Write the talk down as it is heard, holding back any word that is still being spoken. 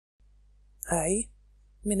Hi,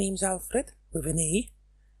 my name's Alfred, with an E,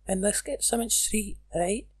 and let's get something straight,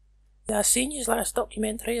 right? Yeah, I seen you last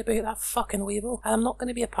documentary about that fucking weevil, and I'm not going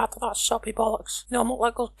to be a part of that soppy bollocks. You know, I'm not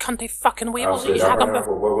like those cunty fucking weevils that you had on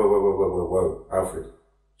before. Whoa, Alfred.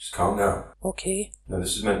 Just calm down. Okay. Now,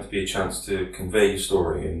 this is meant to be a chance to convey your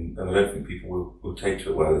story, and I don't think people will take to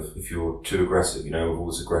it well if you're too aggressive, with all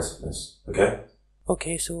this aggressiveness, okay?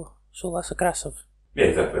 Okay, so less aggressive. Yeah,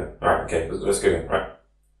 exactly. Alright, okay, let's go again. Right.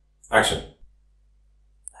 Action.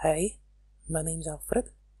 Hi, my name's Alfred,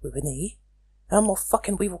 with an E. I'm no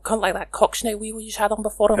fucking weevil cunt like that cocksnout weevil you just had on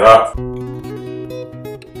before him. Cut!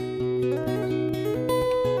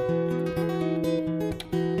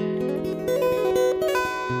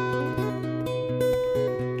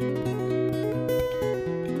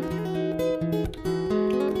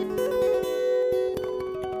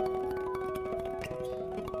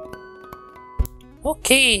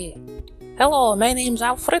 Okay. Hello, my name's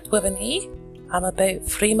Alfred with an E. I'm about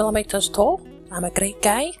 3mm tall. I'm a great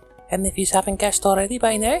guy. And if you haven't guessed already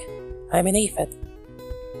by now, I'm an aphid.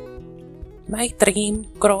 My dream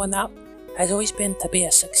growing up has always been to be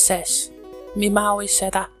a success. Me ma always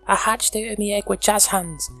said I hatched out of me egg with jazz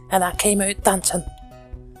hands and I came out dancing.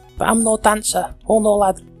 But I'm no dancer, oh no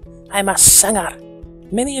lad, I'm a singer.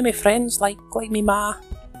 Many of my friends like me ma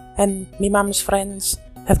and me mum's friends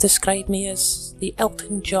have described me as the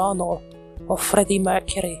Elton John or Freddie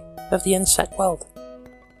Mercury of the insect world.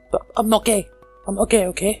 But I'm not gay,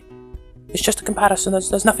 okay? It's just a comparison,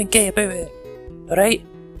 there's nothing gay about it, alright?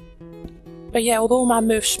 But yeah, although my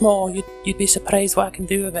move's small, you'd be surprised what I can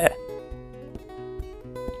do with it.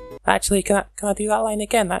 Actually, can I do that line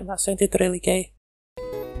again? That sounded really gay.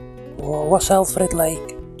 Oh, what's Alfred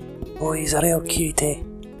like? Oh, he's a real cutie.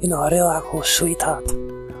 A real actual sweetheart.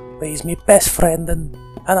 But he's my best friend and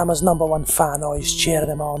I'm his #1 fan, always cheering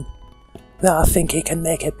him on. Now I think he can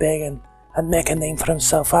make it big and make a name for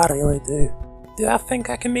himself, I really do. Do I think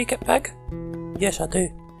I can make it big? Yes, I do.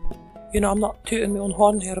 I'm not tooting my own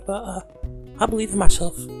horn here, but I believe in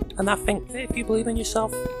myself. And I think that if you believe in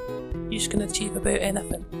yourself, you can achieve about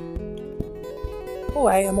anything. Oh,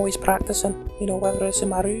 I'm always practicing, whether it's in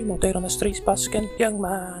my room or down on the streets busking. Young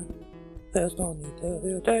man, there's no need to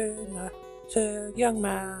feel down. So, young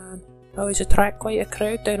man. I always attract quite a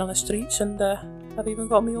crowd down on the streets, and I've even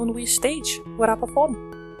got my own wee stage where I perform.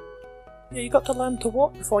 Yeah, you got to learn to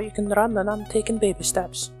walk before you can run, and I'm taking baby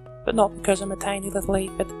steps. But not because I'm a tiny little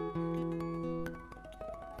aphid.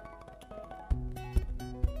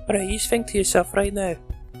 Right, you think to yourself right now,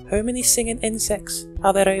 how many singing insects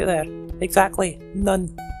are there out there? Exactly,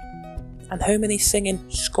 none. And how many singing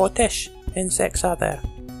Scottish insects are there?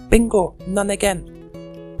 Bingo, none again.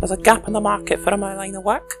 There's a gap in the market for my line of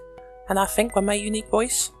work, and I think with my unique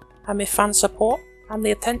voice, and my fan support, and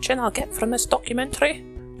the attention I'll get from this documentary,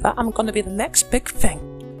 that I'm going to be the next big thing.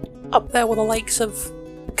 Up there with the likes of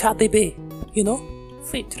Cardi B,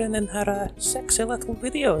 featuring in her sexy little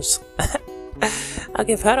videos. I'll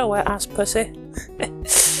give her a wet ass pussy.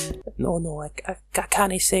 No, I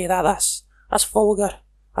can't say that, that's vulgar,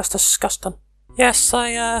 that's disgusting. Yes,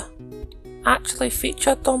 I actually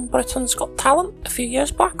featured on Britain's Got Talent a few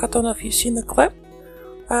years back. I don't know if you've seen the clip,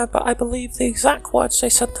 but I believe the exact words they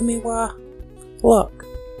said to me were, "Look,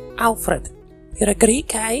 Alfred, you're a great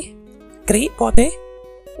guy, great body,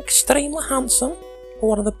 extremely handsome, and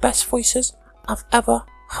one of the best voices I've ever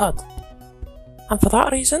heard. And for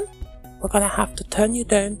that reason, we're going to have to turn you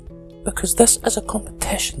down because this is a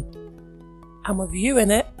competition. And with you in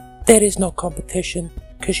it, there is no competition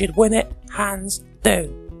because you'd win it hands down."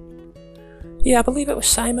 Yeah, I believe it was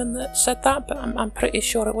Simon that said that, but I'm pretty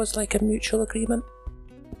sure it was like a mutual agreement.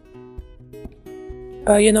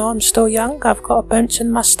 But I'm still young, I've got a bounce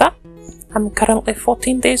in my step. I'm currently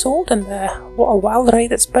 14 days old, and what a wild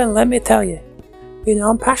ride it's been, let me tell you.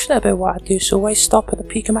 I'm passionate about what I do, so why stop at the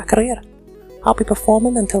peak of my career? I'll be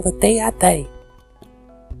performing until the day I die.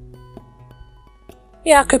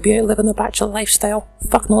 Yeah, I could be out living the bachelor lifestyle,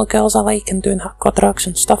 fucking all the girls I like and doing hardcore drugs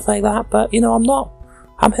and stuff like that, but I'm not.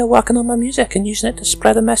 I'm here working on my music and using it to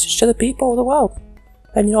spread a message to the people of the world.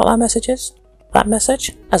 And you know what that message is? That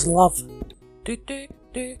message is love. Do do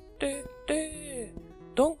do do do.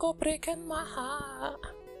 Don't go breaking my heart.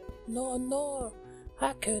 No,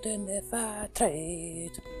 I couldn't if I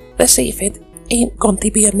tried. This aphid ain't going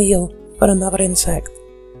to be a meal for another insect.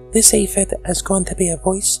 This aphid is going to be a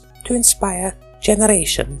voice to inspire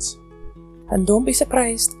generations. And don't be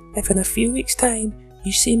surprised if in a few weeks' time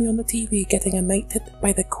you see me on the TV getting anointed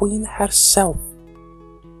by the Queen herself.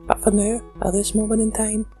 But for now, at this moment in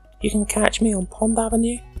time, you can catch me on Pond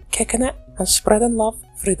Avenue, kicking it and spreading love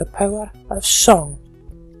through the power of song.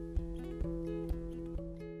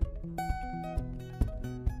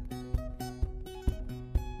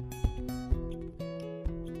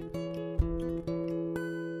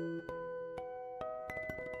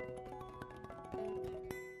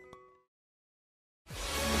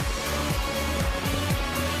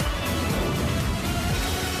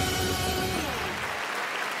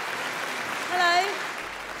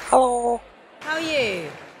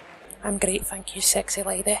 I'm great, thank you, sexy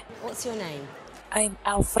lady. What's your name? I'm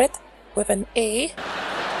Alfred, with an A.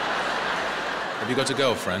 Have you got a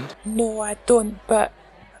girlfriend? No, I don't, but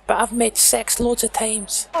I've made sex loads of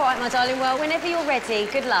times. All right, my darling. Well, whenever you're ready,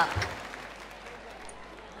 good luck.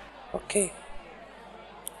 Okay.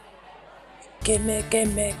 Gimme a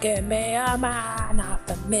man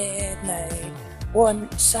after midnight.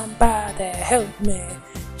 Want somebody help me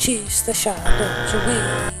chase the shadows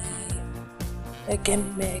away.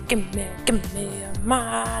 Gimme a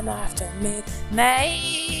man after midnight.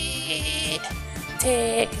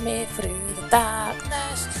 Take me through the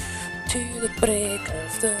darkness to the break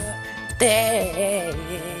of the day.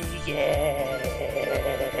 Yeah.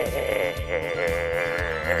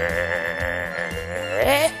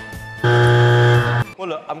 Well,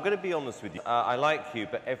 look, I'm going to be honest with you. I like you,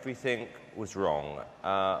 but everything was wrong.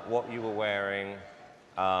 What you were wearing,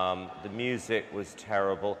 the music was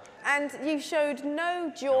terrible. And you showed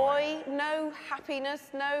no joy, no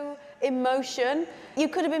happiness, no emotion. You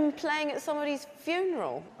could have been playing at somebody's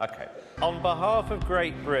funeral. Okay. On behalf of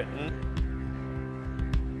Great Britain,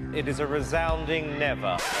 it is a resounding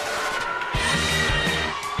never.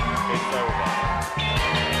 It's over.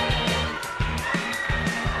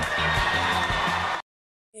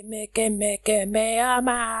 Gimme a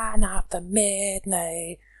man after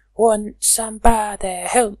midnight. Want somebody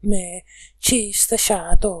help me chase the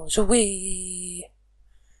shadows away.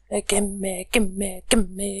 Gimme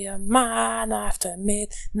a man after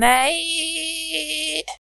midnight.